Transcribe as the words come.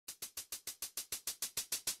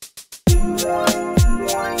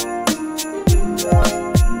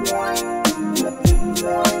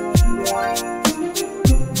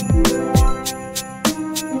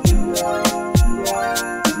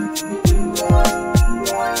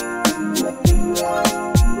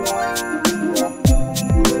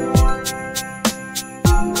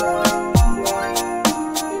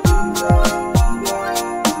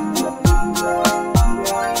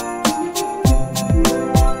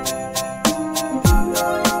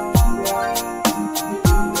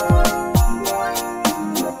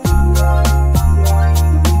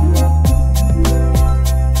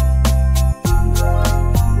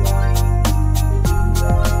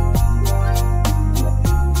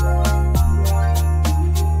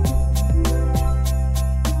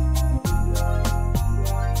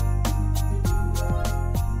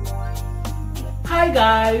Hi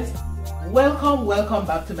guys, welcome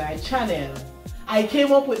back to my channel. I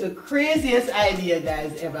came up with the craziest idea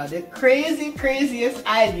guys ever, the craziest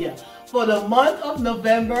idea. For the month of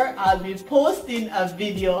November, I'll be posting a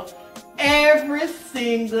video every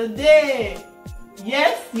single day.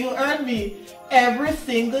 Yes, you heard me, every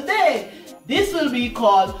single day. This will be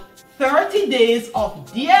called 30 Days of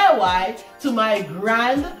DIY to my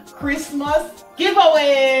grand Christmas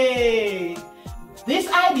giveaway. This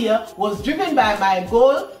idea was driven by my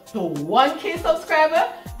goal to 1K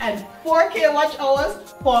subscriber and 4K watch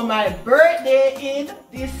hours for my birthday in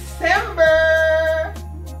December.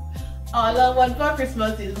 All I want for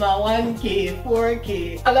Christmas is my 1K,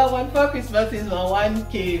 4K. All I want for Christmas is my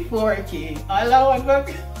 1K, 4K. All I want for...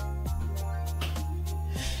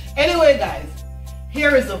 Anyway guys,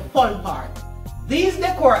 here is the fun part. These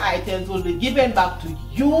decor items will be given back to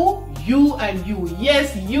you, and you.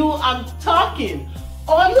 Yes, you, I'm talking.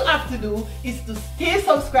 All you have to do is to stay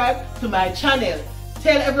subscribed to my channel.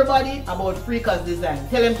 Tell everybody about freecasdesigs.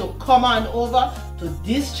 Tell them to come on over to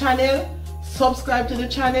this channel, subscribe to the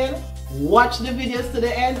channel, watch the videos to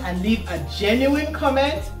the end, and leave a genuine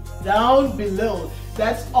comment down below.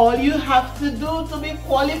 That's all you have to do to be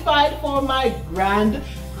qualified for my grand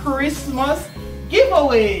Christmas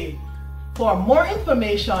giveaway. For more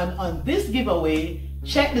information on this giveaway,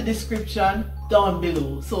 check the description down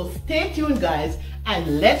below. So stay tuned guys,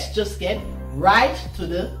 and let's just get right to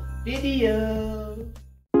the video.